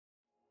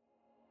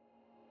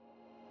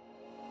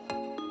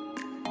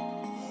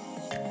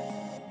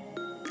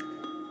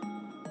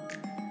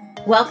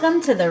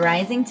Welcome to the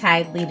Rising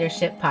Tide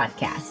Leadership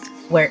Podcast,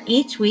 where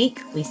each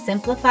week we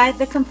simplify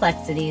the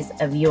complexities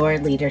of your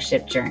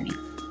leadership journey.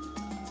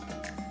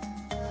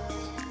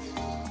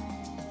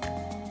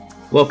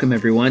 Welcome,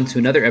 everyone, to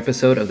another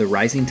episode of the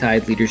Rising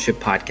Tide Leadership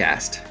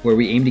Podcast, where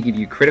we aim to give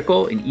you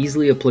critical and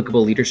easily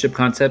applicable leadership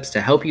concepts to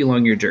help you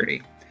along your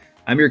journey.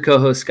 I'm your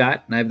co-host,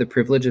 Scott, and I have the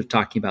privilege of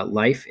talking about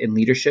life and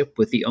leadership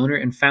with the owner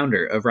and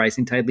founder of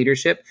Rising Tide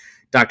Leadership,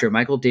 Dr.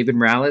 Michael David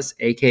Morales,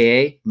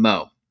 a.k.a.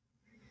 Mo.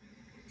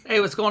 Hey,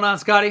 what's going on,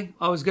 Scotty?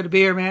 Always good to be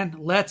here, man.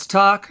 Let's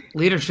talk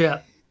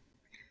leadership.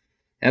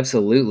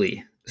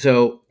 Absolutely.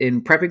 So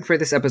in prepping for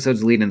this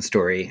episode's lead-in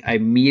story, I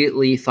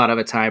immediately thought of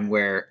a time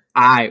where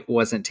I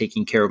wasn't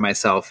taking care of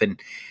myself, and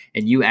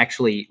you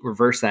actually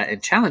reversed that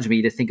and challenged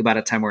me to think about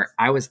a time where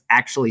I was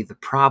actually the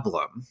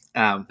problem,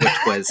 which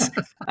was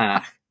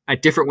a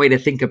different way to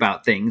think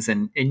about things.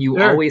 And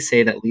you always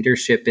say that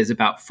leadership is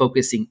about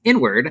focusing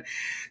inward.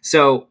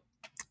 So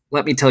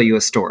let me tell you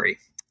a story.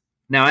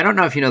 Now, I don't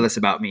know if you know this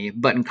about me,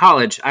 but in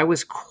college, I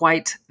was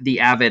quite the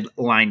avid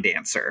line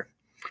dancer.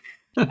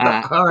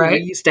 All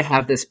right. We used to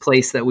have this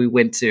place that we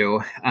went to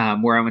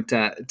where I went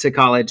to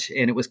college,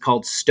 and it was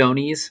called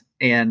Stoney's.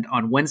 And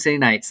on Wednesday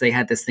nights, they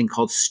had this thing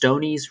called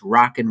Stoney's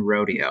Rock and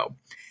Rodeo.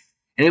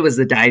 And it was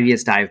the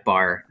diviest dive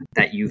bar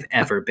that you've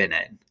ever been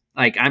in.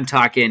 Like, I'm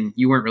talking,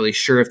 you weren't really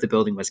sure if the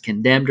building was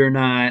condemned or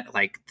not.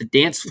 Like, the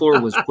dance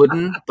floor was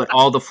wooden, but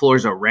all the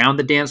floors around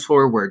the dance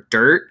floor were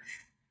dirt.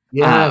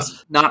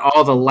 Yes. Not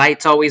all the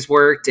lights always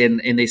worked, and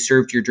they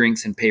served your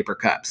drinks in paper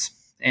cups.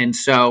 And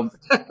so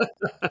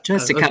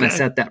just to kind of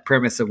set that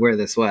premise of where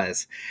this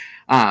was.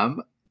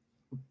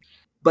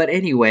 But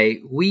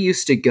anyway, we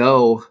used to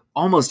go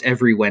almost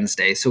every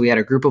Wednesday. So we had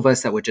a group of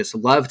us that would just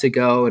love to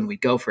go, and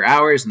we'd go for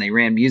hours, and they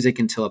ran music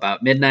until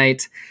about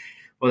midnight.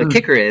 Well, the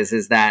kicker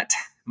is that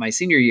my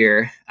senior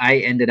year, I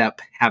ended up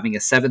having a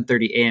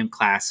 7:30 a.m.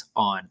 class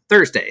on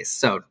Thursdays.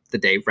 So the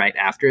day right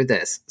after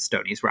this,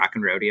 Stoney's Rock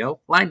and Rodeo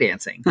line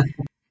dancing. And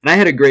I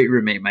had a great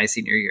roommate my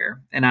senior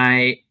year, and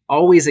I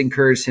always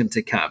encouraged him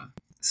to come.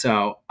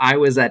 So I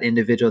was that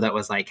individual that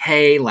was like,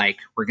 hey, like,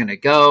 we're going to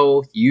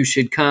go, you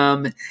should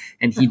come.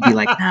 And he'd be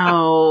like,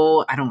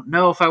 no, I don't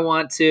know if I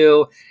want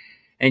to.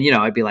 And,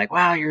 I'd be like,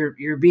 wow,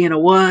 you're being a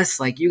wuss.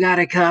 Like, you got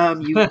to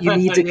come, you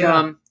need to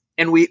come.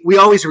 And we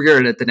always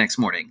regretted it the next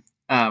morning.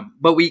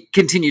 But we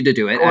continued to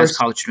do it, as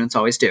college students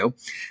always do.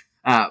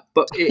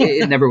 But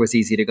it never was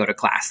easy to go to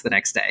class the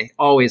next day.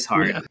 Always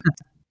hard. Yeah.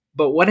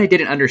 But what I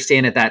didn't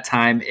understand at that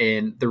time,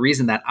 and the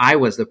reason that I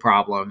was the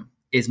problem,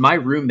 is my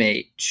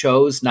roommate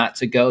chose not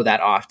to go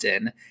that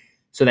often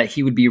so that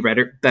he would be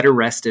better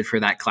rested for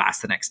that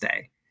class the next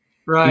day.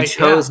 Right. He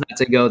chose not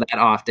to go that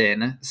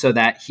often so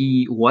that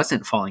he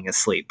wasn't falling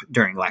asleep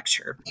during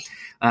lecture,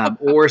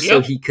 or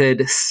so he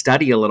could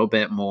study a little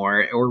bit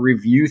more or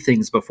review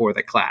things before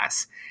the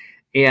class.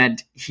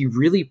 And he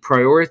really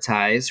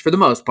prioritized, for the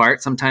most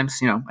part, sometimes,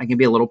 I can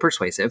be a little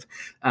persuasive,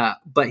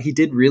 but he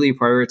did really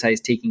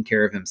prioritize taking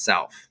care of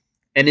himself.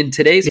 And in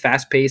today's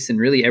fast-paced and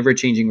really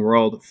ever-changing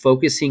world,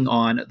 focusing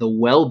on the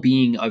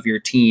well-being of your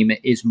team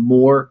is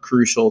more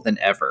crucial than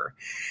ever.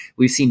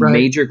 We've seen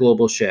major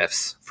global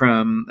shifts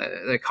from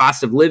the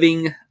cost of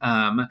living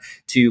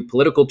to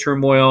political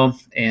turmoil,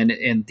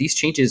 and these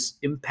changes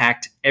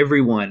impact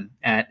everyone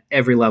at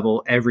every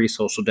level, every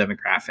social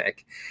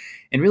demographic,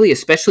 and really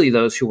especially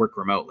those who work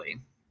remotely.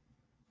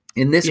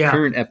 In this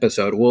current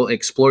episode, we'll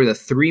explore the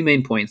three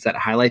main points that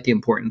highlight the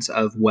importance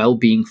of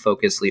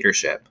well-being-focused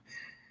leadership.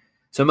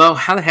 So, Mo,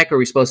 how the heck are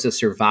we supposed to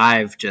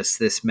survive just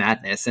this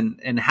madness,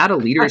 and how do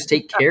leaders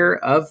take care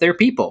of their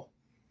people?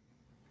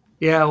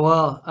 Yeah,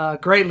 well,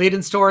 great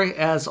lead-in story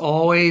as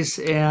always.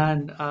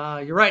 And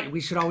you're right. We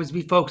should always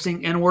be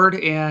focusing inward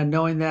and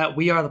knowing that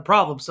we are the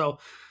problem. So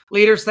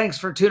leaders, thanks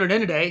for tuning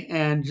in today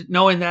and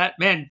knowing that,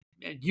 man,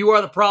 you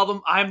are the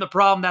problem. I'm the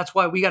problem. That's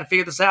why we got to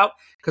figure this out,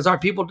 because our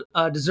people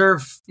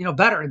deserve,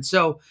 better. And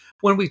so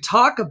when we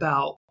talk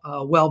about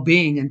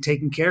well-being and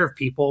taking care of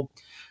people,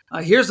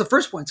 here's the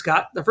first point,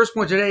 Scott. The first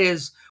point today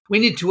is we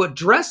need to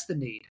address the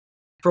need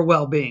for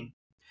well-being.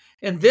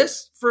 And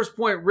this first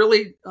point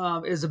really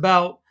is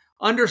about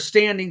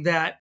understanding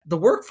that the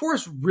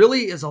workforce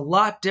really is a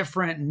lot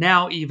different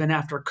now, even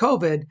after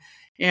COVID.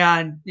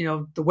 And,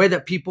 the way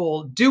that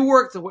people do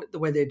work, the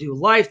way they do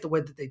life, the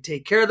way that they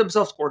take care of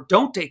themselves or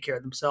don't take care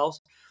of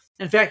themselves.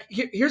 In fact,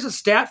 here's a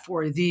stat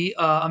for you. The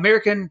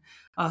American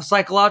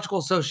Psychological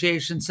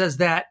Association says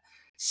that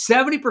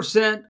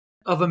 70%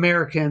 of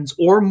Americans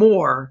or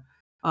more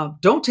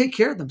don't take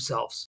care of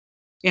themselves.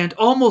 And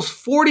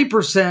almost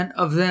 40%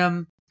 of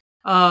them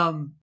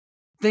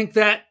think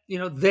that,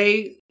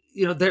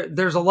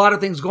 there's a lot of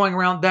things going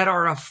around that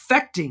are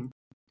affecting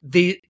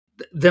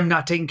them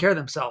not taking care of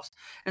themselves.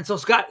 And so,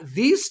 Scott,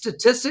 these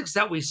statistics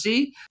that we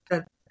see,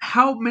 that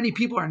how many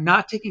people are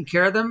not taking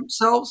care of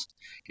themselves,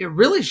 it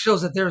really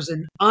shows that there's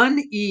an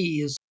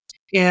unease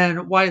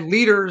in why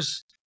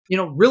leaders,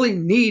 really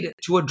need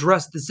to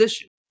address this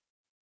issue.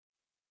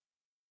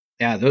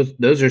 Yeah,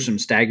 those are some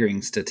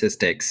staggering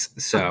statistics.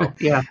 So,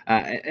 Yeah.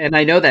 and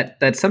I know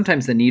that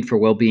sometimes the need for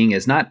well-being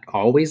is not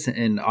always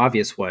an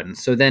obvious one.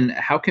 So then,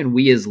 how can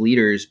we as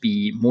leaders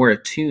be more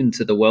attuned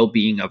to the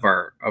well-being of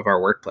our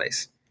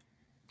workplace?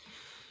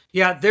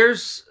 Yeah,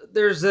 there's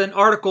an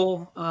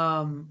article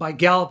by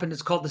Gallup, and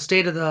it's called "The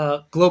State of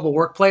the Global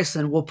Workplace,"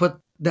 and we'll put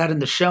that in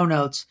the show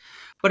notes.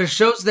 But it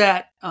shows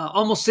that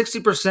almost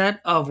 60%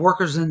 of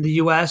workers in the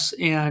U.S.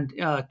 and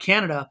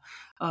Canada,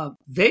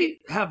 they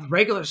have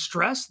regular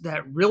stress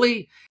that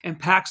really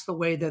impacts the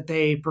way that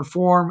they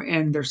perform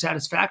and their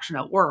satisfaction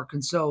at work.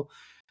 And so,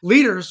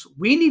 leaders,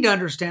 we need to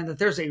understand that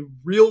there's a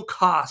real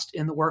cost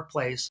in the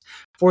workplace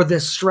for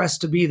this stress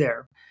to be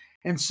there.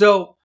 And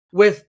so,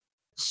 with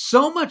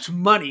so much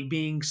money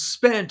being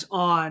spent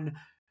on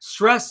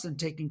stress and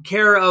taking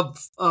care of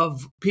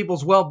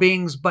people's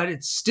well-beings, but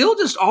it still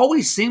just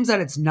always seems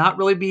that it's not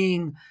really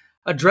being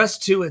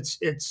addressed to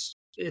its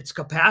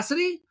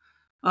capacity.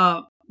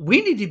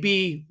 We need to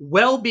be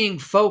well-being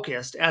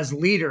focused as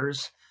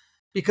leaders,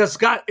 because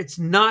Scott, it's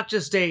not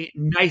just a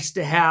nice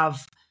to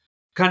have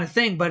kind of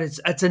thing, but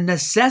it's a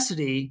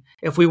necessity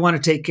if we want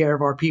to take care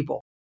of our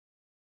people.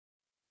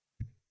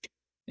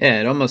 Yeah,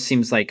 it almost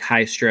seems like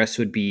high stress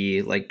would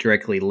be like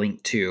directly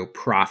linked to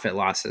profit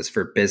losses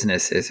for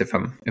businesses if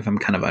I'm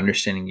kind of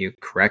understanding you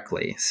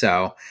correctly.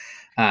 So,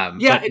 Yeah,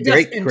 but it does.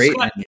 great, And great,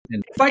 Scott,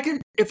 and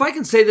if I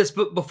can say this,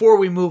 but before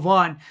we move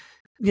on,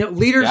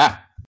 leaders, yeah.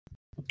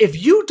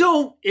 if you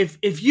don't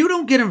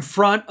get in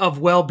front of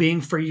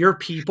well-being for your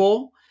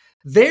people,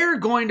 they're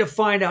going to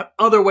find out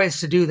other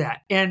ways to do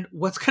that. And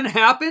what's going to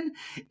happen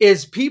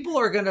is people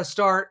are going to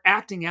start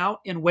acting out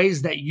in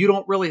ways that you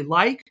don't really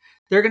like.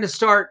 They're going to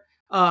start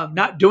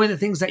not doing the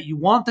things that you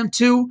want them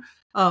to,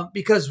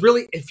 because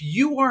really, if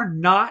you are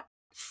not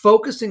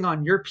focusing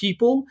on your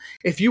people,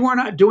 if you are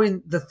not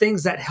doing the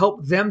things that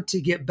help them to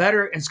get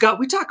better, and Scott,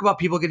 we talk about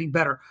people getting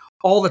better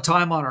all the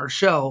time on our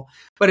show,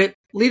 but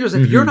leaders,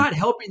 if you're Mhm. not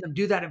helping them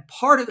do that, and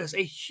part of this,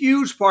 a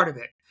huge part of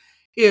it,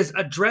 is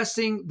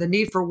addressing the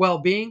need for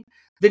well-being,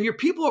 then your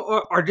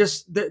people are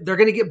just they're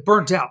going to get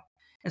burnt out.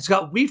 And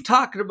Scott, we've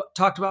talked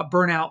about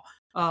burnout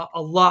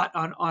a lot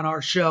on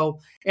our show,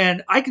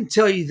 and I can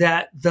tell you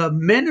that the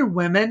men and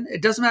women,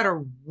 it doesn't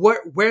matter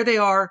where they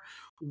are,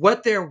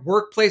 what their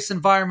workplace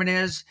environment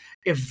is,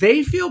 if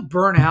they feel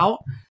burnout,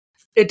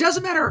 it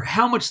doesn't matter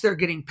how much they're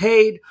getting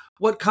paid,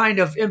 what kind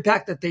of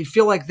impact that they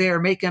feel like they are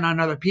making on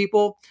other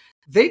people.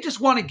 They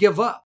just want to give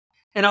up.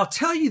 And I'll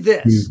tell you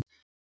this,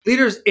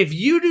 leaders, if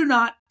you do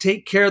not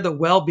take care of the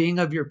well-being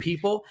of your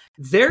people,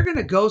 they're going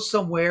to go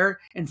somewhere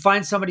and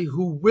find somebody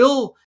who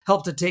will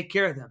help to take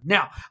care of them.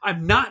 Now,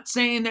 I'm not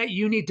saying that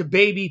you need to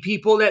baby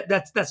people.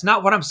 That's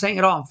not what I'm saying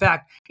at all. In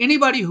fact,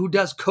 anybody who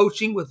does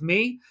coaching with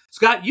me,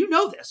 Scott, you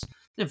know this.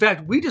 In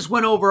fact, we just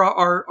went over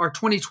our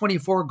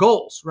 2024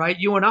 goals, right?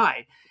 You and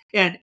I.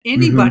 And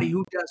anybody Mhm.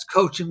 who does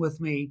coaching with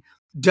me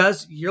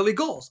does yearly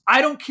goals.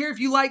 I don't care if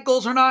you like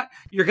goals or not.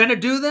 You're going to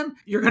do them.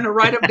 You're going to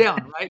write them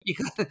down, right?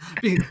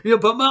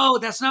 But Mo,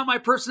 that's not my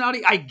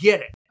personality. I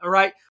get it. All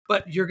right.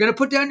 But you're going to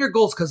put down your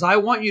goals, because I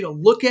want you to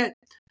look at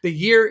the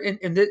year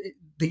and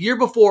the year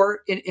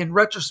before in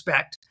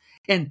retrospect.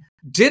 And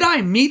did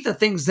I meet the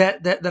things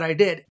that I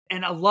did?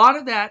 And a lot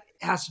of that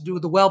has to do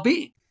with the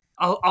well-being.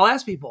 I'll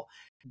ask people,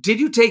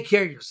 did you take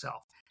care of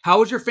yourself? How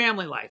was your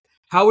family life?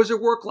 How was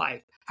your work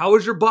life? How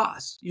was your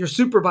boss, your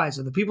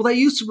supervisor, the people that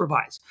you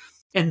supervise?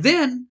 And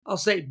then I'll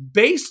say,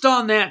 based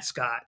on that,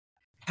 Scott,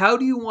 how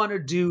do you want to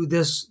do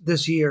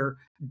this year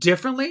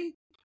differently?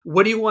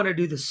 What do you want to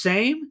do the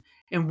same?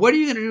 And what are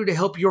you going to do to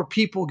help your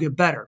people get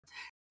better?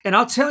 And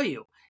I'll tell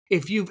you,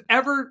 if you've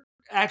ever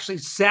actually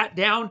sat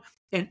down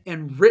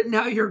and written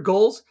out your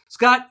goals,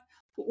 Scott,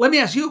 let me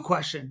ask you a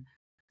question.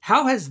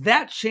 How has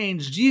that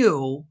changed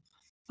you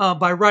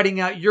by writing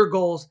out your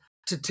goals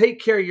to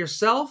take care of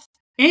yourself?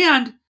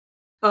 And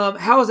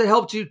how has it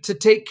helped you to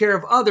take care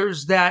of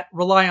others that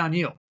rely on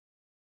you?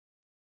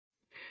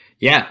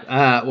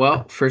 Yeah.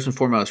 Well, first and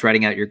foremost,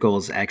 writing out your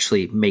goals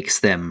actually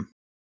makes them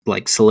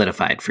like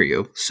solidified for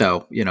you.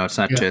 So, it's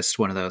not Yeah. just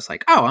one of those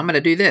like, oh, I'm going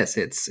to do this.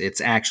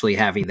 It's actually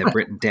having them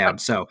written down.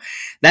 So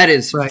that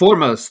is Right.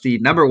 foremost the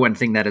number one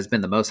thing that has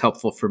been the most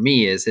helpful for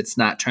me is it's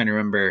not trying to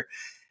remember,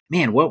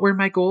 man, what were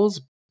my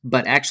goals?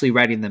 But actually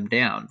writing them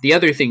down. The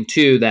other thing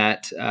too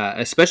that,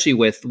 especially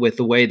with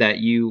the way that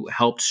you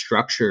helped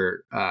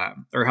structure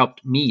or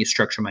helped me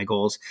structure my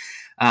goals,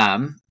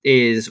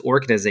 is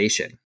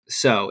organization.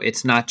 So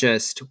it's not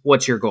just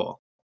what's your goal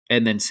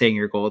and then saying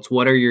your goal. It's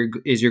what are your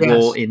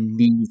goal Yes. in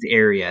these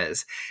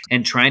areas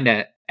and trying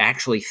to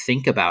actually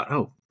think about,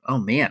 oh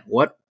man,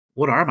 what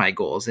are my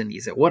goals in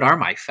these? What are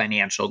my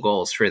financial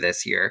goals for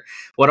this year?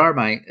 What are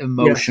my Yes.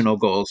 emotional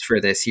goals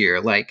for this year?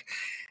 Like,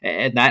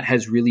 and that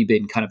has really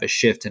been kind of a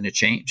shift and a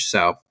change.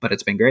 So, but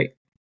it's been great.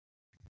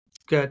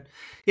 Good.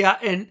 Yeah.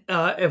 And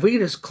if we can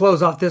just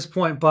close off this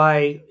point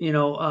by,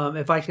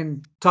 if I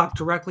can talk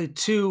directly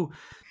to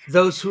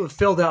those who have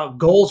filled out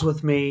goals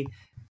with me,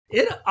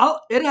 it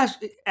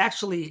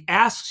actually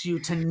asks you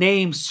to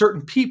name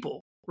certain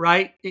people.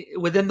 right?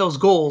 Within those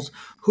goals,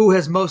 who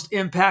has most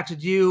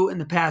impacted you in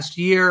the past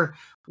year?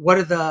 What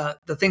are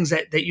the things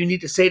that you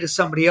need to say to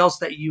somebody else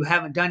that you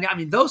haven't done yet? I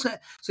mean,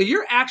 so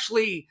you're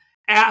actually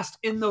asked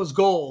in those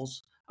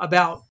goals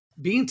about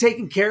being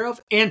taken care of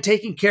and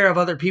taking care of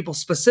other people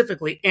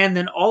specifically, and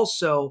then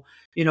also,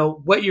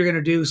 what you're going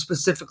to do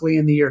specifically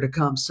in the year to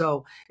come.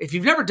 So if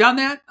you've never done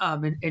that,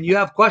 and you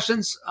have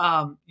questions,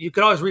 you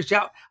could always reach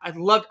out. I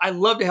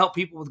love to help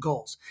people with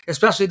goals,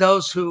 especially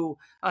those who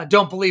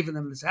don't believe in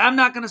them and say, I'm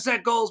not going to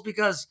set goals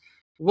because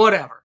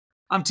whatever.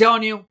 I'm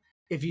telling you,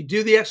 if you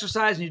do the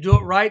exercise and you do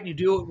it right and you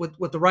do it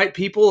with the right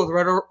people or the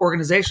right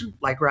organization,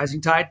 like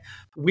Rising Tide,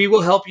 we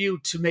will help you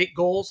to make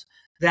goals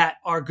that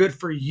are good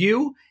for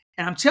you.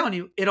 And I'm telling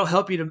you, it'll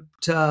help you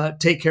to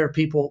take care of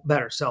people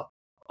better. So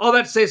all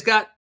that to say,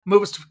 Scott,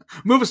 move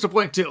us to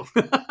point 2.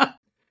 No,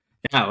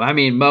 I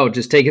mean, Mo,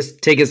 just take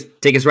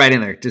us right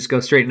in there. Just go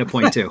straight into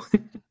point 2.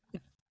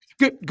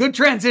 Good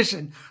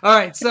transition. All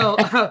right. So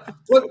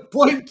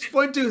point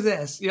 2 is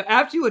this.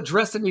 After you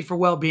address the need for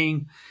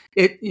well-being,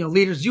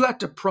 leaders, you have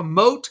to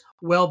promote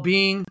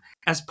well-being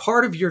as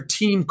part of your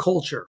team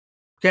culture.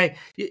 Okay.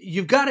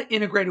 You've got to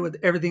integrate it with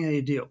everything that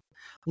you do.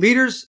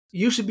 Leaders,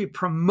 you should be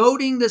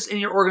promoting this in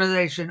your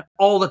organization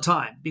all the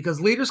time,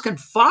 because leaders can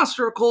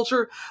foster a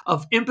culture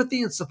of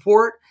empathy and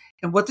support.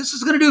 And what this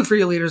is going to do for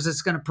you leaders,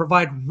 it's going to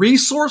provide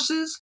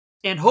resources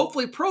and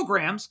hopefully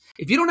programs.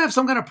 If you don't have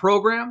some kind of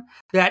program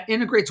that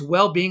integrates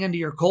well-being into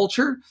your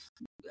culture,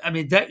 I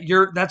mean,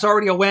 that's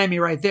already a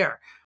whammy right there.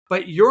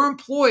 But your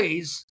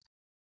employees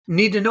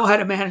need to know how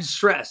to manage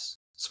stress,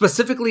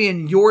 specifically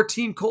in your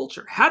team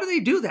culture. How do they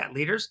do that,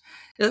 leaders?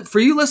 For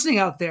you listening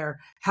out there,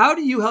 how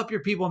do you help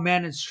your people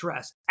manage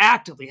stress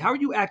actively? How are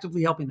you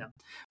actively helping them?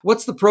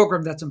 What's the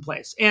program that's in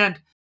place? And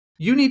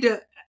you need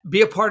to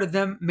be a part of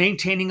them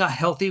maintaining a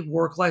healthy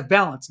work-life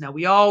balance. Now,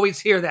 we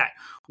always hear that,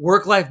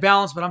 work-life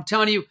balance, but I'm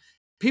telling you,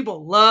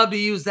 people love to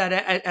use that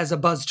as a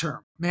buzz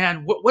term.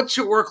 Man, what's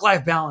your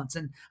work-life balance?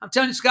 And I'm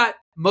telling you, Scott,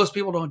 most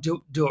people don't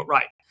do it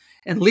right.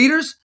 And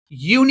leaders,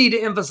 you need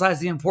to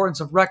emphasize the importance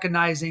of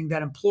recognizing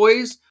that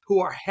employees who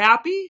are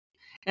happy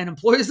and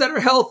employees that are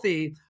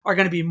healthy are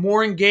going to be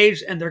more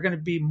engaged, and they're going to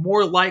be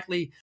more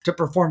likely to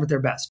perform at their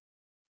best.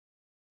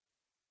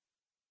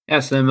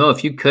 Yeah, so then, Mo,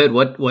 if you could,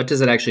 what does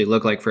it actually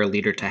look like for a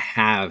leader to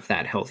have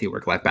that healthy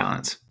work-life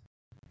balance?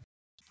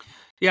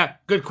 Yeah,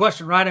 good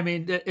question, right? I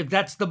mean, if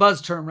that's the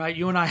buzz term, right?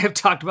 You and I have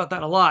talked about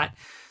that a lot.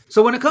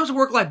 So when it comes to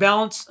work-life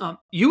balance,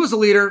 you as a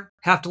leader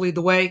have to lead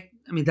the way.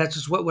 I mean, that's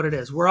just what it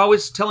is. We're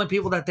always telling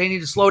people that they need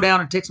to slow down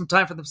and take some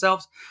time for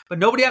themselves, but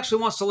nobody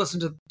actually wants to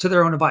listen to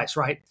their own advice,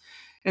 right?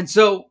 And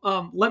so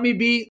let me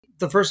be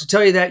the first to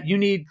tell you that you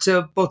need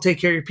to both take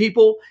care of your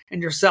people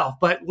and yourself.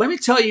 But let me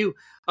tell you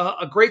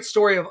a great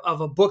story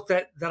of a book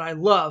that I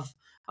love.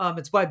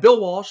 It's by Bill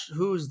Walsh,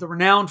 who's the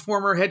renowned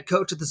former head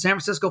coach of the San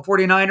Francisco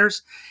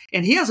 49ers.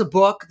 And he has a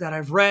book that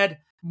I've read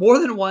more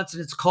than once,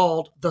 and it's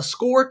called The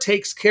Score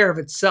Takes Care of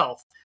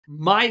Itself,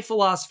 My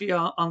Philosophy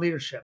on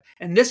Leadership.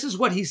 And this is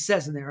what he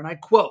says in there, and I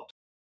quote,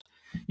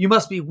 "You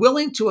must be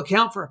willing to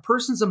account for a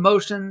person's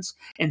emotions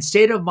and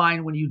state of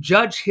mind when you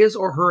judge his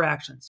or her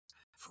actions.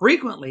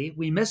 Frequently,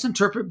 we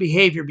misinterpret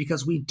behavior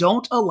because we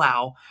don't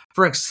allow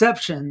for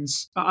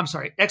explanations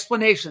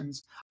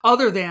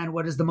other than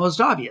what is the most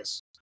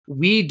obvious.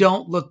 We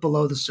don't look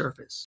below the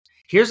surface."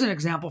 Here's an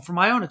example from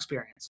my own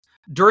experience.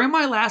 During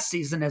my last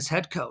season as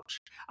head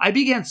coach, I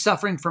began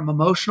suffering from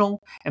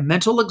emotional and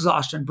mental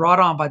exhaustion brought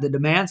on by the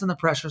demands and the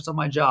pressures of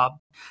my job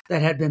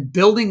that had been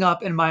building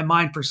up in my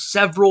mind for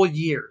several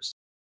years.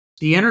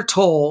 The inner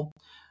toll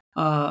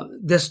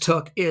this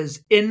took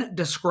is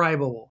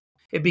indescribable.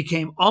 It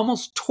became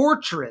almost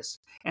torturous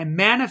and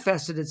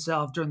manifested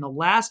itself during the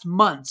last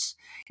months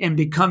in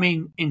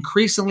becoming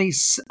increasingly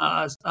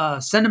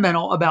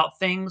sentimental about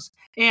things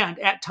and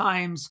at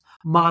times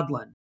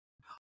maudlin.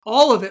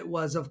 All of it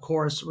was, of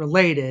course,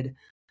 related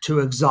to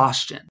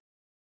exhaustion.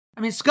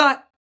 I mean,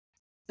 Scott,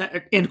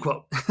 end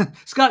quote.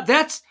 Scott,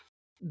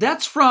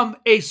 that's from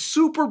a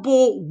Super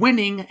Bowl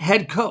winning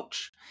head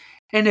coach.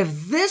 And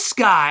if this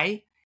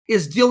guy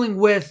is dealing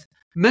with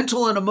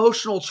mental and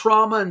emotional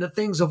trauma and the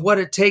things of what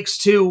it takes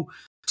to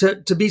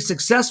be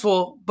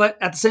successful, but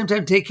at the same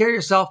time take care of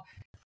yourself,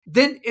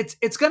 then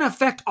it's going to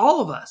affect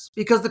all of us.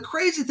 Because the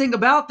crazy thing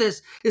about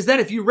this is that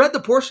if you read the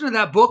portion of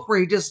that book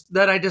where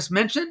that I just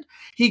mentioned,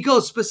 he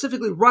goes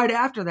specifically right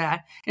after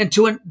that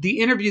into the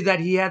interview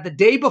that he had the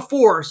day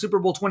before Super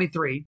Bowl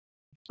 23,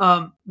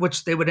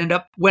 which they would end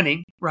up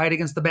winning, right,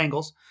 against the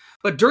Bengals.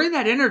 But during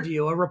that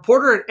interview, a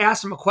reporter had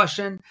asked him a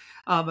question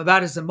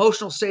about his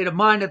emotional state of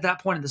mind at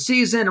that point in the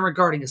season and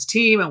regarding his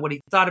team and what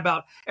he thought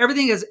about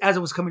everything as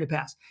it was coming to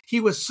pass. He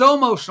was so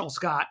emotional,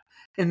 Scott,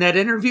 in that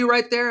interview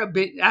right there,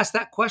 asked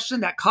that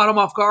question that caught him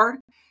off guard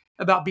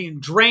about being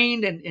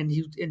drained and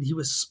he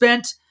was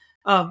spent.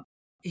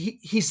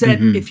 He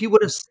said if he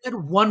would have said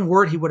one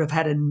word, he would have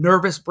had a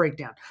nervous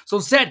breakdown. So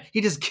instead,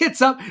 he just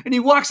gets up and he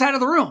walks out of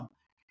the room.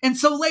 And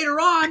so later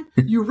on,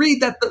 you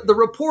read that the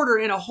reporter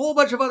and a whole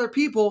bunch of other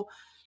people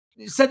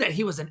said that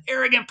he was an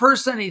arrogant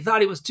person. He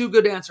thought he was too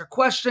good to answer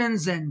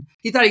questions, and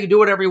he thought he could do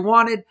whatever he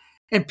wanted.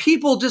 And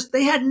people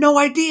they had no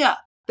idea.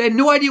 They had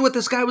no idea what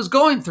this guy was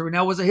going through.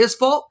 Now, was it his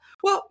fault?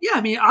 Well, yeah,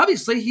 I mean,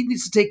 obviously he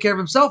needs to take care of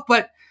himself,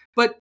 but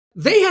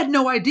they had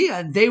no idea,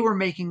 and they were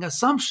making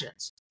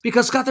assumptions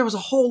because, Scott, there was a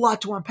whole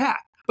lot to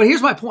unpack. But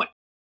here's my point.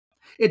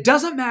 It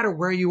doesn't matter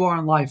where you are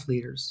in life,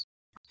 leaders.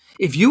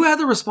 If you have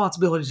the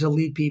responsibility to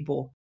lead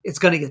people, it's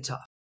going to get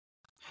tough.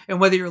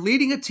 And whether you're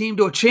leading a team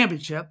to a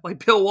championship,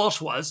 like Bill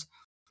Walsh was,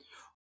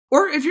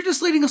 or if you're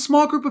just leading a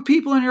small group of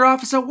people in your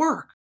office at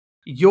work,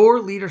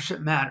 your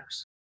leadership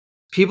matters.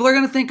 People are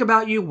going to think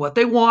about you what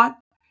they want,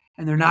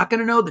 and they're not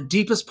going to know the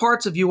deepest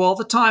parts of you all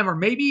the time, or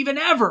maybe even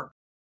ever.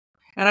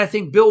 And I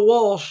think Bill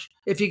Walsh,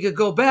 if he could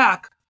go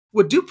back,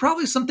 would do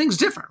probably some things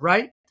different,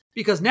 right?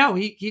 Because now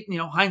he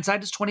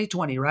hindsight is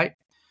 20/20, right?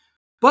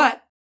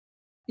 But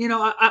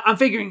I'm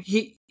figuring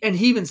he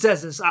even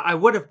says this. I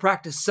would have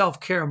practiced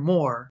self-care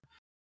more.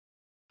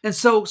 And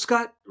so,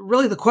 Scott,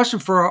 really the question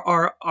for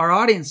our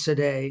audience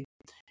today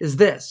is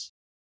this: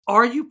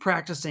 are you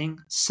practicing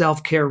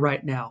self-care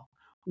right now?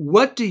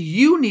 What do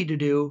you need to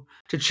do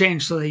to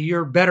change so that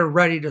you're better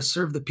ready to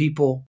serve the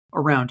people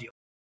around you?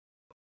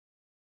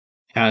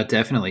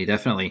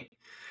 Definitely.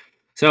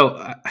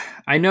 So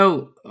I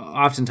know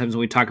oftentimes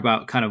when we talk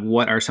about kind of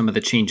what are some of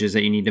the changes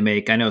that you need to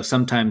make, I know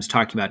sometimes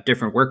talking about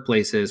different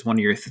workplaces, one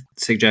of your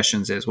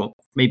suggestions is, well,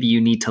 maybe you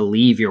need to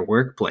leave your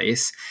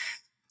workplace,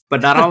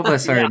 but not all of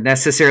us Yeah. are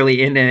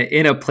necessarily in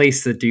a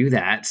place to do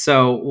that.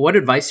 So what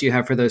advice do you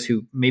have for those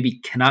who maybe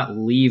cannot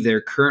leave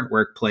their current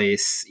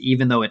workplace,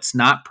 even though it's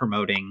not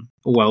promoting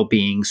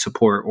well-being,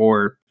 support,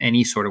 or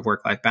any sort of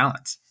work-life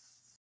balance?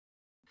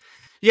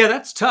 Yeah,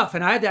 that's tough.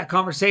 And I had that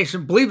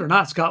conversation, believe it or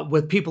not, Scott,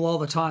 with people all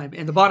the time.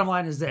 And the bottom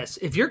line is this: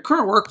 if your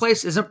current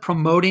workplace isn't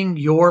promoting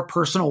your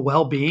personal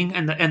well-being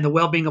and the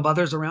well-being of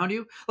others around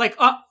you, like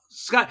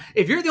Scott,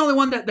 if you're the only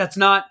one that's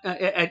not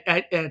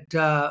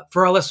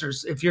for our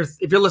listeners, if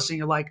you're listening,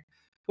 you're like,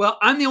 well,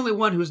 I'm the only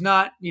one who's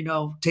not,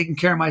 taking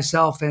care of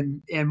myself,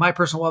 and my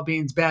personal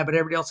well-being is bad, but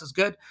everybody else is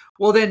good.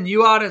 Well, then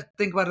you ought to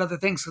think about other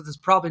things, because it's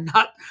probably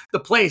not the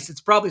place. It's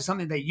probably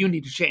something that you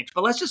need to change.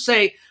 But let's just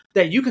say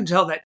that you can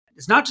tell that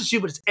it's not just you,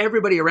 but it's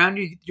everybody around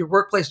you. Your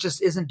workplace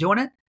just isn't doing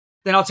it.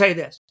 Then I'll tell you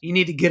this: you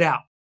need to get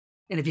out.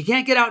 And if you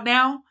can't get out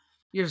now,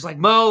 you're just like,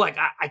 Mo, like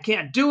I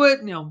can't do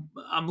it.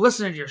 I'm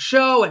listening to your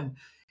show,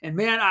 and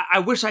man, I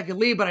wish I could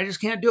leave, but I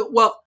just can't do it.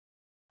 Well,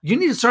 you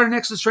need to start an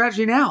exit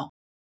strategy now,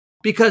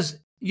 because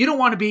you don't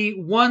want to be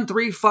 1,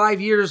 3,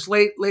 5 years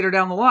later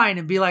down the line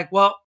and be like,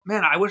 well,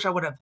 man, I wish I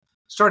would have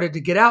started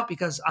to get out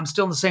because I'm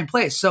still in the same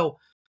place. So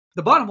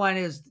the bottom line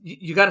is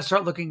you got to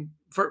start looking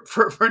for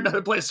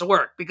another place to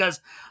work,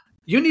 because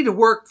you need to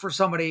work for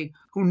somebody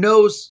who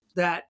knows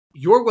that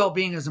your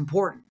well-being is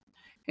important.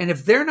 And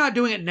if they're not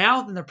doing it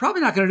now, then they're probably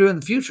not going to do it in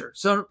the future.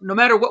 So no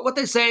matter what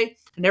they say,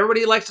 and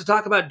everybody likes to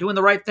talk about doing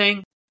the right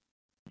thing,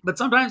 but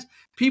sometimes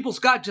people,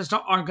 Scott, just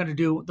aren't going to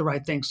do the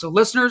right thing. So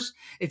listeners,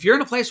 if you're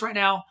in a place right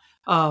now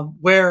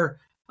where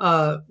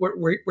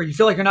you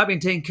feel like you're not being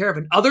taken care of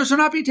and others are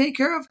not being taken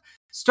care of,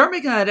 start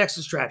making that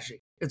exit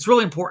strategy. It's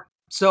really important.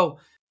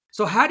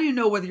 So how do you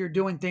know whether you're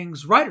doing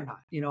things right or not?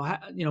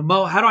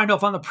 Mo, how do I know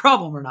if I'm the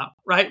problem or not?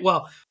 Right. Well,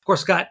 of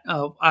course, Scott,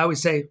 I always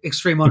say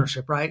extreme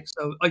ownership, right?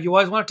 So you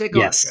always want to take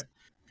ownership. Yes.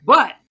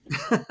 But,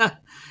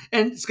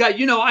 and Scott,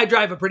 I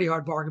drive a pretty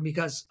hard bargain,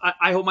 because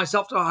I hold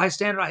myself to a high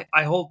standard.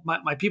 I hold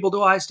my people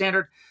to a high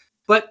standard.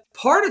 But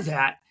part of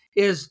that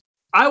is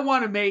I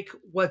want to make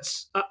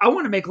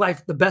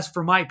life the best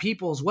for my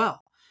people as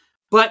well.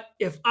 But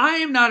if I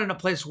am not in a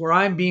place where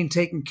I'm being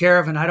taken care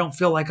of and I don't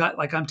feel like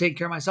I'm taking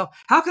care of myself,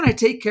 how can I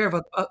take care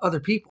of other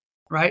people,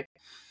 right?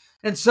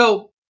 And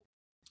so,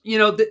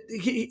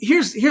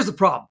 here's the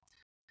problem.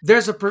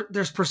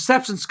 There's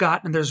perception,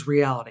 Scott, and there's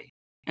reality.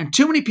 And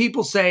too many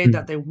people say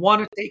that they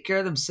want to take care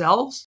of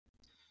themselves,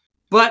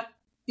 but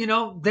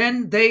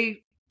then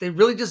they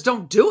really just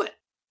don't do it.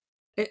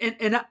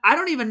 And I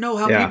don't even know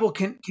how people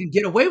can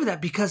get away with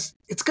that, because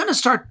it's going to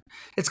start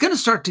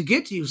to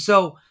get to you.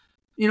 So,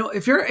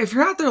 if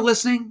you're out there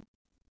listening,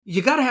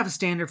 you got to have a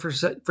standard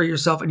for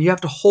yourself, and you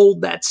have to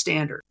hold that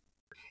standard.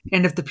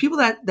 And if the people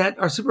that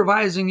are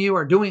supervising you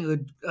are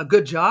doing a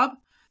good job,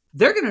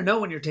 they're going to know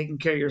when you're taking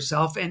care of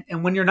yourself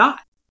and when you're not.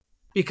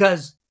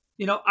 Because,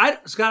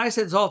 Scott, I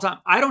say this all the time.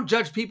 I don't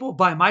judge people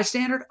by my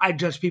standard. I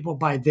judge people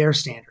by their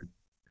standard.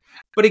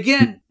 But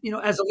again,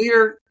 as a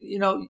leader,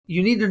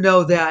 you need to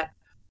know that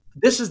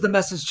this is the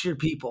message to your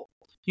people.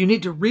 You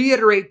need to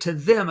reiterate to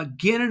them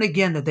again and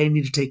again that they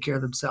need to take care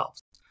of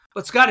themselves.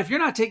 But Scott, if you're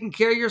not taking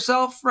care of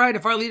yourself, right?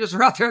 If our leaders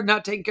are out there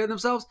not taking care of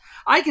themselves,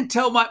 I can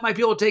tell my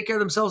people to take care of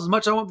themselves as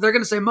much as I want. They're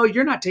going to say, Mo,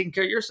 you're not taking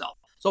care of yourself.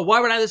 So why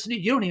would I listen to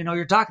you? You don't even know what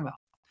you're talking about.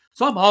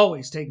 So I'm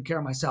always taking care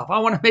of myself. I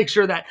want to make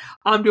sure that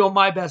I'm doing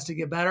my best to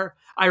get better.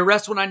 I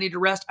rest when I need to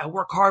rest. I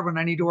work hard when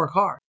I need to work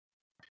hard.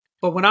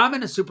 But when I'm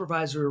in a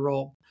supervisory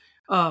role,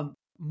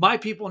 my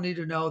people need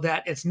to know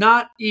that it's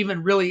not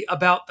even really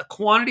about the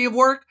quantity of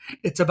work.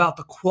 It's about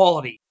the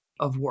quality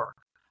of work.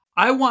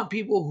 I want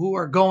people who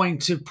are going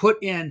to put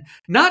in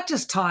not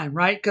just time,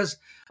 right? Because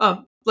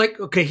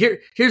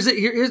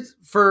here's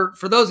for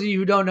those of you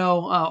who don't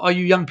know, all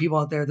you young people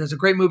out there, there's a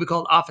great movie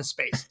called Office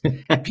Space.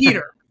 And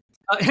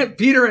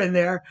Peter in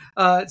there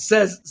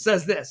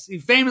says this. He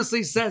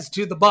famously says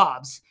to the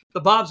Bobs.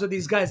 The Bobs are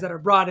these guys that are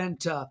brought in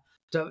to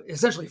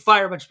essentially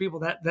fire a bunch of people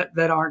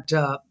that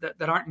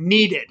aren't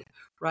needed,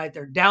 right?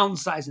 They're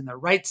downsizing, they're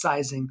right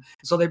sizing.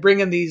 So they bring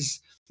in these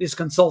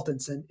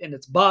consultants, and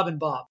it's Bob and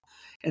Bob.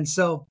 And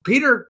so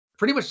Peter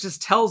pretty much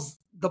just tells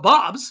the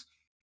Bobs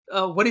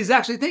what he's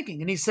actually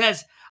thinking. And he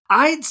says,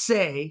 I'd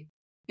say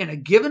in a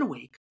given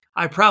week,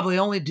 I probably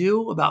only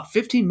do about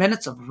 15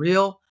 minutes of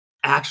real,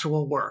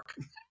 actual work.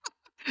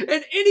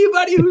 And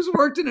anybody who's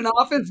worked in an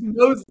office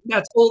knows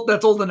that's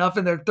old enough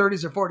in their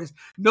 30s or 40s,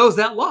 knows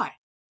that line.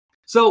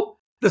 So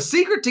the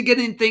secret to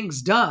getting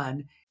things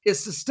done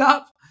is to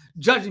stop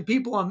judging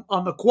people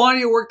on the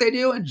quantity of work they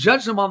do and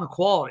judge them on the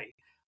quality.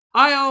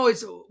 I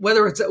always,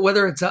 whether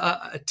it's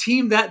a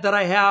team that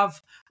I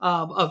have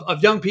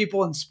of young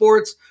people in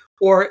sports,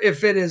 or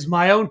if it is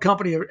my own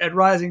company at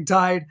Rising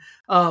Tide,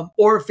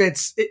 or if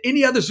it's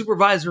any other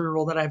supervisory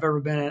role that I've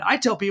ever been in, I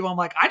tell people, I'm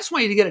like, I just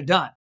want you to get it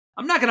done.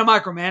 I'm not going to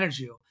micromanage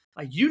you.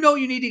 Like, you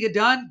need to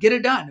get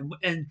it done.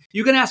 And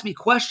you can ask me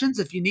questions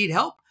if you need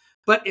help,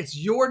 but it's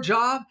your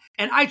job.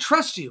 And I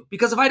trust you,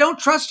 because if I don't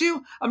trust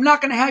you, I'm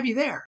not going to have you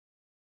there.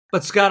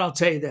 But Scott, I'll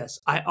tell you this.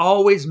 I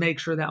always make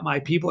sure that my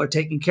people are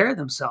taking care of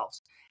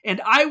themselves. And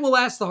I will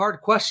ask the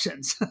hard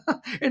questions.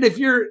 And if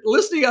you're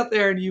listening out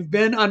there and you've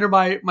been under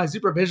my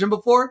supervision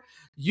before,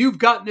 you've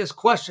gotten this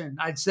question,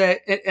 I'd say,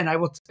 and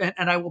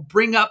I will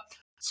bring up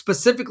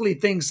specifically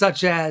things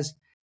such as,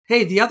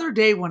 hey, the other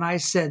day when I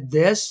said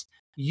this,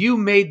 you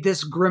made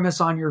this grimace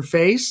on your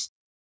face.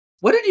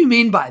 What did you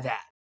mean by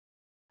that?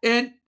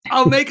 And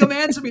I'll make them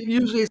answer me.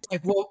 Usually it's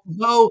like, well,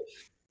 no,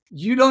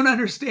 you don't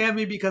understand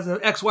me because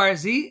of X, Y, or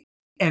Z.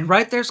 And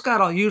right there,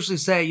 Scott, I'll usually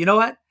say, you know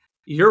what?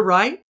 You're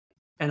right.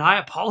 And I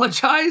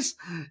apologize.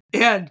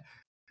 And,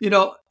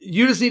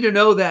 you just need to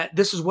know that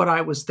this is what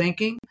I was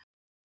thinking.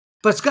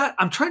 But Scott,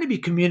 I'm trying to be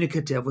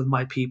communicative with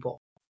my people.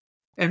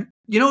 And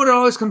you know what it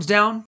always comes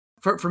down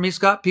for me,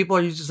 Scott? People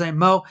are usually saying,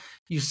 Mo,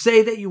 you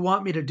say that you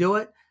want me to do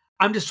it.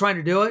 I'm just trying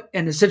to do it.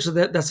 And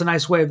essentially that's a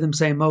nice way of them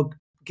saying, Mo,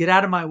 get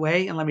out of my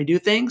way and let me do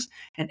things.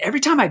 And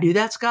every time I do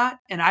that, Scott,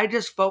 and I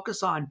just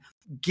focus on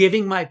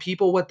giving my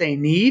people what they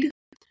need,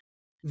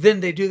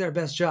 then they do their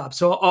best job.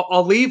 So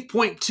I'll leave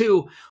point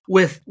 2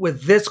 with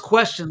this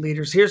question,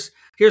 leaders. Here's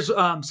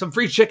some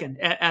free chicken,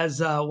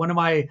 as one of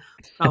my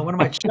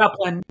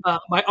chaplain,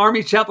 my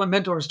Army chaplain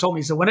mentors told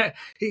me. So when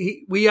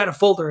we had a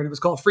folder and it was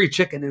called free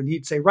chicken, and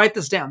he'd say, write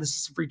this down. This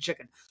is some free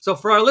chicken. So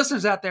for our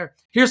listeners out there,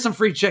 here's some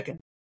free chicken.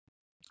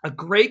 A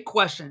great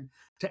question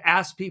to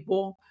ask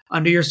people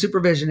under your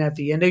supervision at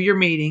the end of your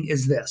meeting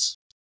is this: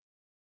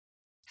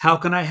 how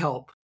can I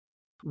help?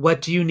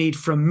 What do you need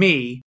from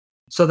me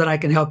so that I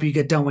can help you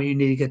get done what you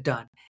need to get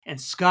done? And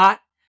Scott,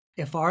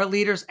 if our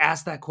leaders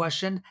ask that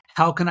question,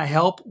 how can I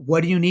help?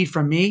 What do you need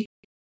from me?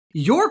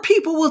 Your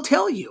people will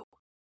tell you.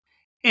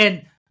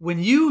 And when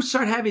you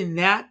start having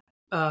that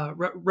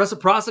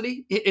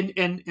reciprocity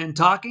in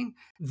talking,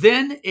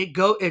 then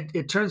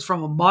it turns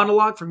from a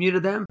monologue from you to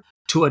them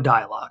to a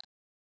dialogue.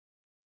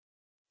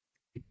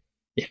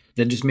 Yeah,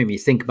 that just made me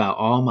think about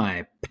all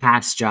my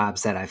past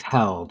jobs that I've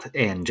held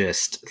and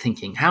just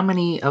thinking, how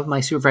many of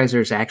my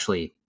supervisors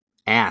actually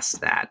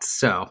asked that?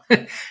 So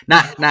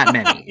not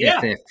many,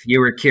 Yeah. if you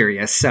were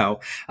curious.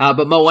 So,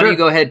 but Mo, why don't you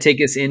go ahead and take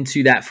us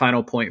into that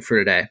final point for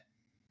today?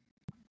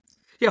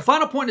 Yeah,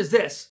 final point is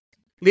this.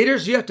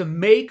 Leaders, you have to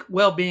make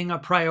well-being a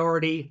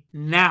priority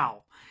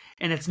now.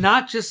 And it's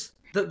not just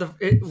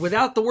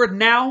without the word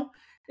now,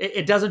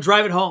 it doesn't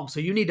drive it home. So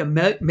you need to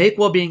make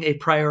well-being a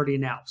priority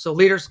now. So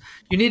leaders,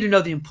 you need to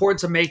know the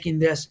importance of making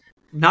this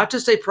not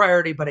just a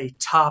priority, but a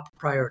top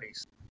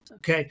priorities.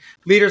 Okay.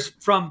 Leaders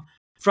from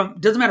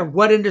doesn't matter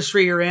what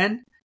industry you're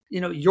in,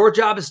 your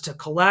job is to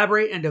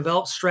collaborate and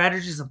develop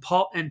strategies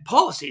and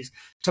policies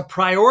to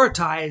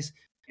prioritize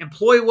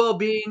employee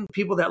well-being,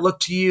 people that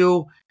look to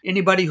you,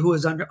 anybody who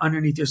is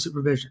underneath your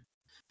supervision.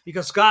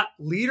 Because Scott,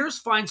 leaders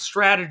find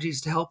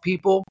strategies to help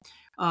people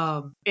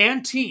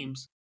and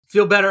teams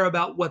feel better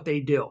about what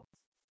they do.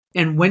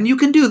 And when you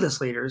can do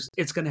this, leaders,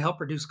 it's going to help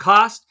reduce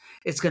cost,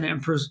 it's going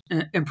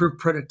to improve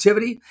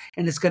productivity,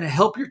 and it's going to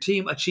help your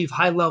team achieve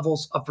high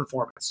levels of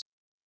performance.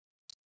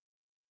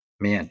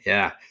 Man,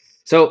 yeah.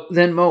 So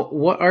then, Mo,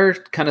 what are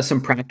kind of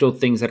some practical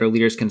things that our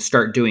leaders can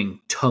start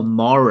doing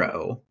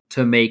tomorrow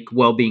to make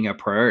well-being a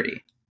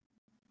priority?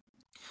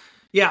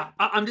 Yeah,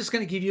 I'm just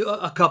going to give you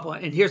a couple.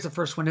 And here's the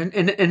first one,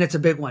 and it's a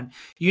big one.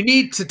 You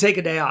need to take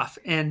a day off.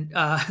 And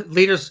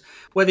leaders,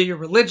 whether you're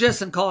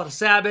religious and call it a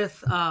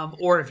Sabbath,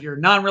 or if you're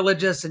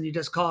non-religious and you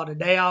just call it a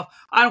day off,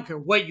 I don't care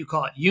what you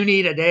call it. You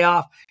need a day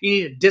off. You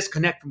need to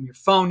disconnect from your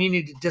phone. You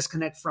need to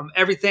disconnect from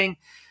everything.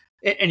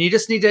 And you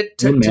just need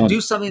to do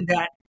something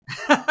that,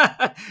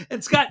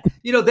 and Scott,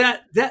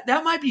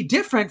 that might be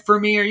different for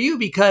me or you,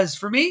 because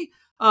for me,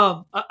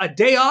 A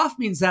day off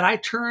means that I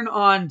turn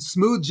on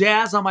smooth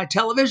jazz on my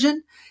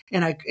television,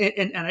 and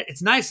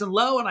it's nice and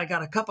low, and I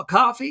got a cup of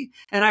coffee,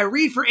 and I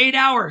read for 8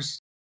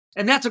 hours,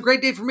 and that's a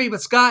great day for me.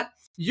 But Scott,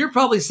 you're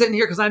probably sitting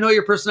here because I know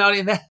your personality,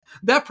 and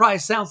that probably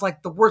sounds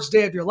like the worst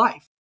day of your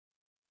life.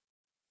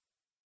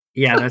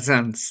 Yeah, that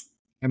sounds,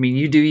 I mean,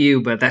 you do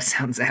you, but that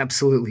sounds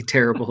absolutely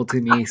terrible to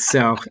me.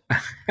 So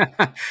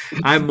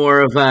I'm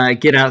more of a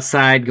get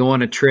outside, go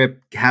on a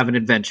trip, have an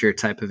adventure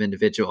type of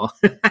individual.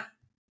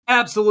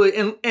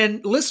 Absolutely.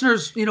 And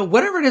listeners,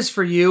 whatever it is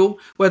for you,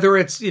 whether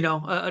it's,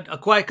 a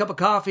quiet cup of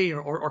coffee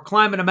or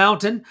climbing a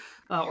mountain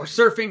or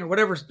surfing or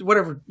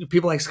whatever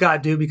people like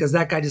Scott do, because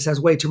that guy just has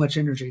way too much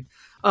energy.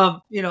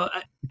 You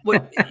got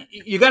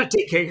to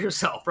take care of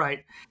yourself,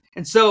 right?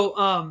 And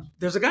so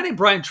there's a guy named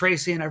Brian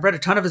Tracy, and I've read a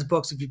ton of his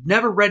books. If you've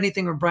never read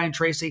anything from Brian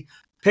Tracy,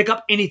 pick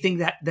up anything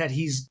that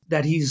he's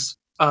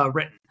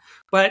written.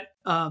 But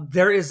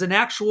there is an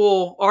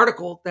actual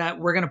article that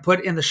we're going to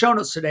put in the show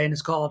notes today, and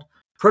it's called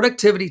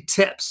Productivity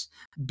Tips: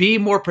 Be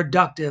More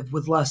Productive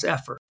with Less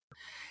Effort.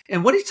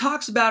 And what he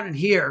talks about in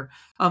here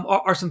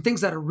are some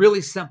things that are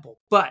really simple,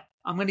 but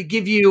I'm going to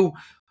give you,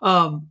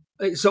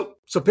 so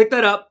pick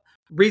that up,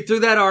 read through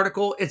that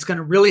article. It's going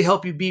to really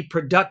help you be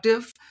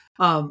productive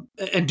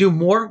and do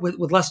more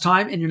with less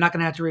time, and you're not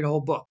going to have to read a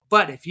whole book.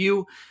 But if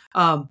you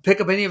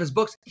pick up any of his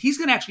books, he's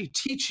going to actually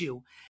teach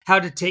you how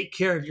to take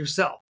care of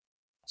yourself.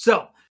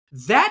 So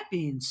that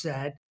being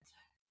said,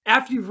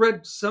 after you've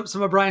read some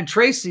of Brian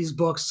Tracy's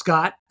books,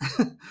 Scott,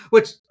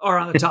 which are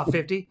on the top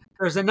 50,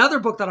 there's another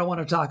book that I want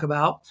to talk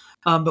about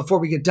before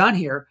we get done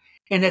here.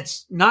 And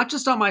it's not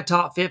just on my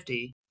top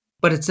 50,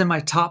 but it's in my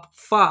top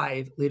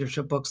 5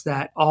 leadership books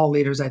that all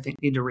leaders, I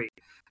think, need to read.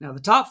 Now, the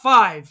top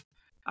 5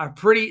 are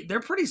they're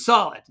pretty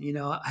solid.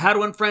 How to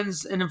Win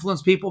Friends and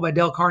Influence People by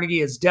Dale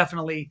Carnegie is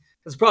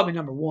probably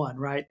number 1,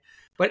 right?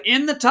 But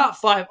in the top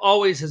 5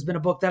 always has been a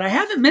book that I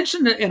haven't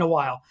mentioned in a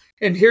while.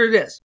 And here it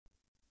is.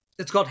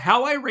 It's called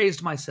How I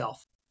Raised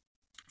Myself: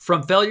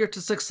 From Failure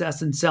to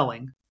Success in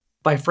Selling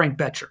by Frank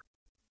Bettger.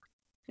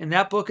 And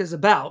that book is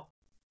about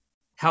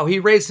how he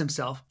raised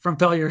himself from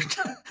failure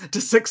to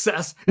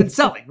success in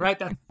selling,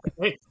 right?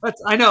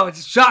 I know, it's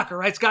a shocker,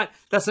 right, Scott?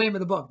 That's the name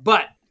of the book.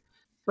 But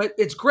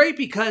it's great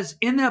because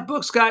in that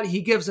book, Scott,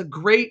 he gives a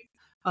great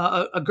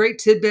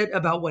tidbit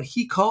about what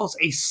he calls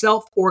a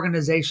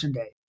self-organization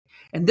day.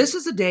 And this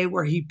is a day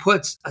where he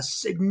puts a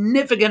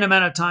significant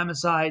amount of time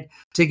aside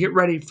to get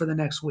ready for the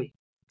next week.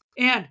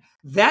 And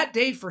that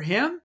day for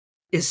him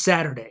is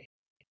Saturday.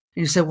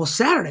 And you say, well,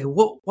 Saturday,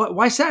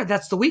 why Saturday?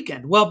 That's the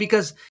weekend. Well,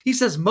 because he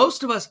says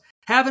most of us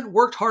haven't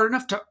worked hard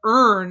enough to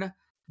earn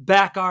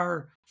back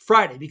our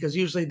Friday, because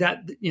usually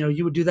that,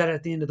 you would do that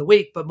at the end of the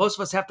week. But most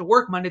of us have to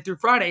work Monday through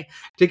Friday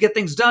to get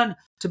things done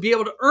to be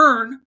able to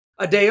earn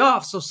a day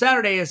off. So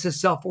Saturday is his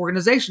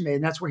self-organization day.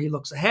 And that's where he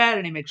looks ahead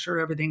and he makes sure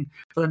everything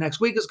for the next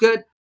week is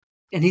good.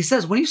 And he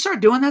says, when you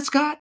start doing that,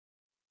 Scott,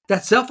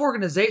 that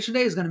self-organization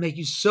day is going to make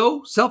you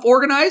so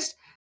self-organized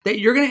that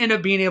you're going to end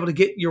up being able to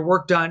get your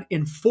work done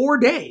in 4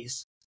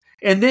 days.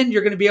 And then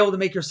you're going to be able to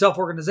make your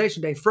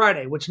self-organization day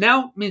Friday, which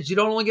now means you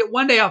don't only get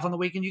 1 day off on the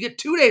weekend, you get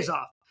 2 days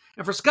off.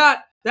 And for Scott,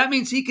 that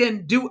means he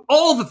can do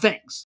all the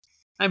things.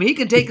 I mean, he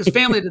can take his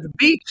family to the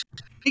beach.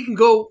 He can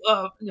go,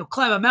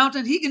 climb a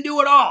mountain. He can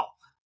do it all,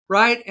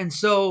 right? And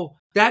so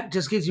that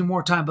just gives you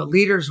more time. But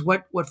leaders,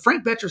 what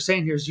Frank Bettger is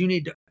saying here is you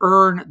need to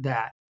earn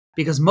that.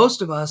 Because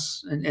most of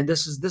us, and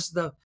this is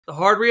the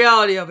hard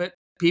reality of it,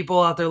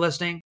 people out there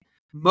listening,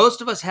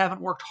 most of us haven't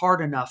worked hard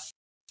enough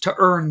to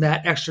earn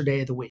that extra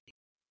day of the week.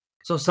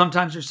 So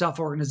sometimes your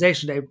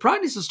self-organization day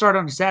probably needs to start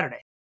on a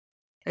Saturday.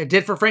 It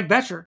did for Frank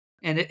Bettger,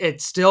 and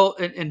it still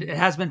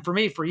has been for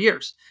me for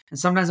years. And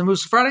sometimes it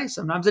moves to Friday,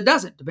 sometimes it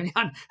doesn't, depending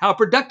on how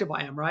productive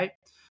I am, right?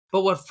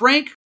 But what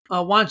Frank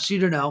wants you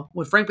to know,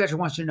 what Frank Bettger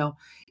wants you to know,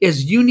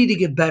 is you need to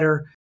get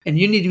better. And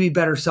you need to be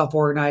better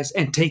self-organized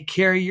and take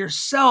care of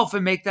yourself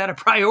and make that a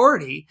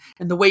priority.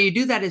 And the way you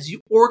do that is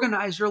you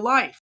organize your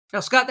life. Now,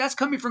 Scott, that's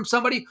coming from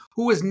somebody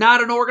who is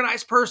not an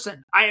organized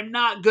person. I am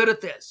not good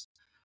at this,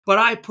 but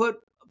I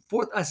put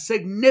forth a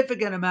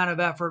significant amount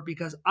of effort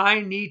because I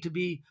need to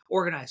be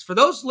organized. For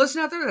those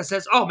listening out there that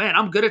says, oh man,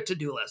 I'm good at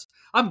to-do lists.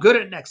 I'm good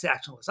at next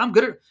action lists. I'm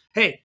good at,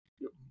 hey,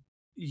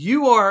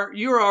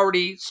 you're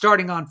already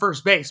starting on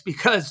first base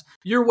because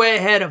you're way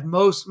ahead of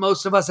most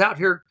of us out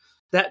here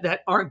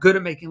that aren't good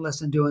at making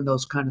lists and doing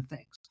those kind of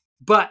things.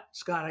 But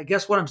Scott, I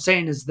guess what I'm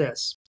saying is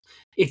this: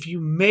 if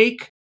you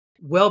make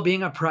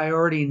well-being a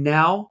priority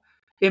now,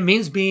 it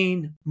means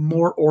being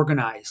more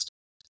organized.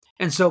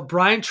 And so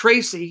Brian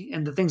Tracy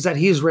and the things that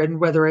he's written,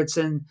 whether it's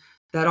in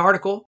that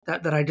article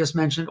that I just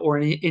mentioned or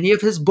in any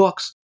of his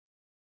books,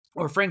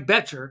 or Frank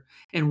Bettger,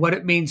 and what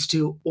it means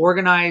to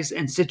organize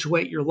and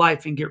situate your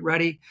life and get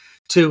ready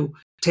to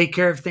take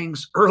care of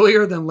things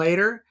earlier than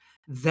later,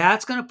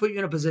 that's going to put you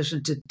in a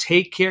position to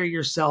take care of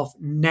yourself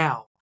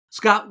now.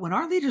 Scott, when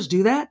our leaders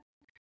do that,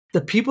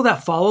 the people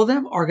that follow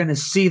them are going to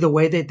see the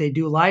way that they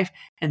do life,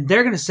 and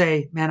they're going to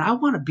say, man, I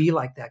want to be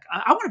like that.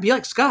 I want to be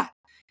like Scott.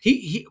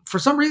 he for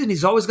some reason,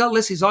 he's always got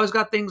lists. He's always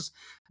got things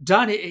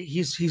done.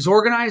 He's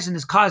organized, and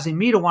is causing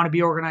me to want to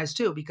be organized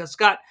too, because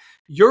Scott,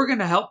 you're going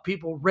to help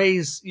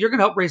raise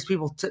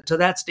people to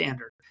that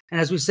standard.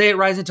 And as we say at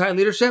Rising Tide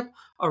Leadership,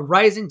 a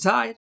rising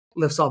tide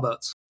lifts all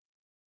boats.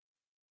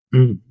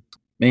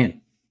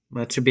 Man,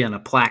 that should be on a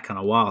plaque on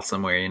a wall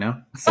somewhere,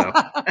 So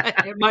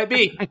it might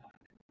be.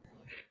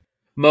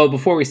 Mo,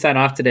 before we sign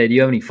off today, do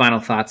you have any final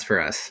thoughts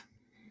for us?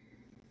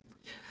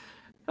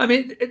 I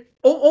mean,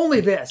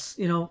 only this,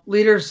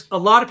 leaders, a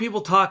lot of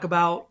people talk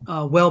about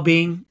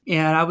well-being,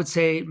 and I would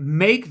say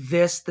make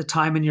this the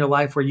time in your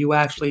life where you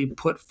actually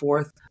put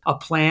forth a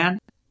plan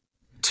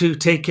to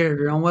take care of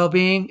your own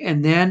well-being.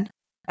 And then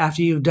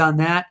after you've done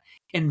that,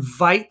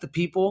 invite the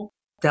people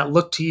that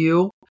look to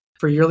you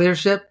for your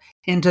leadership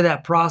into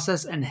that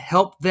process and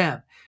help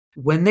them.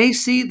 When they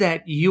see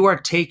that you are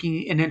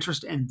taking an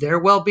interest in their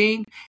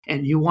well-being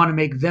and you want to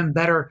make them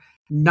better,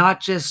 not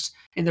just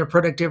in their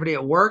productivity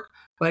at work,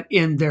 but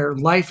in their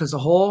life as a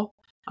whole,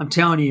 I'm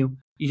telling you,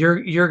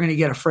 you're going to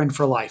get a friend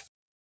for life.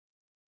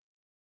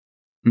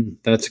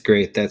 That's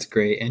great. That's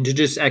great. And to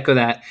just echo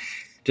that,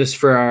 just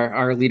for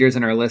our leaders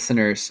and our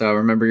listeners, so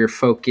remember, you're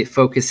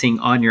focusing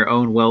on your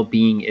own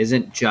well-being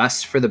isn't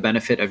just for the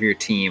benefit of your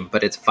team,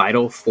 but it's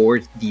vital for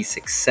the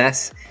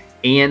success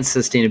and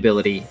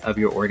sustainability of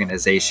your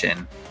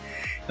organization.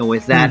 And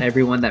with that,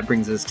 everyone, that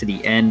brings us to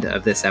the end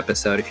of this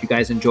episode. If you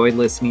guys enjoyed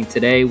listening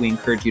today, we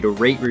encourage you to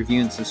rate, review,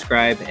 and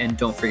subscribe, and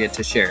don't forget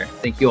to share.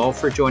 Thank you all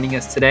for joining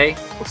us today.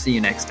 We'll see you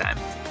next time.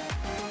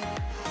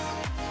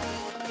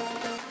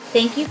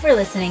 Thank you for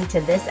listening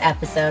to this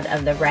episode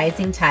of the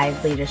Rising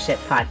Tide Leadership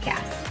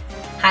Podcast.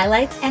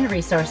 Highlights and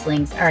resource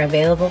links are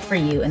available for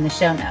you in the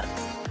show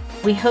notes.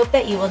 We hope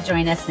that you will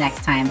join us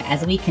next time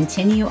as we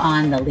continue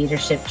on the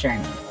leadership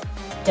journey.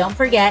 Don't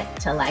forget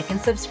to like and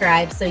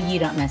subscribe so you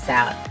don't miss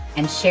out,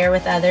 and share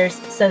with others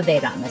so they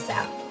don't miss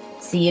out.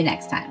 See you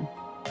next time.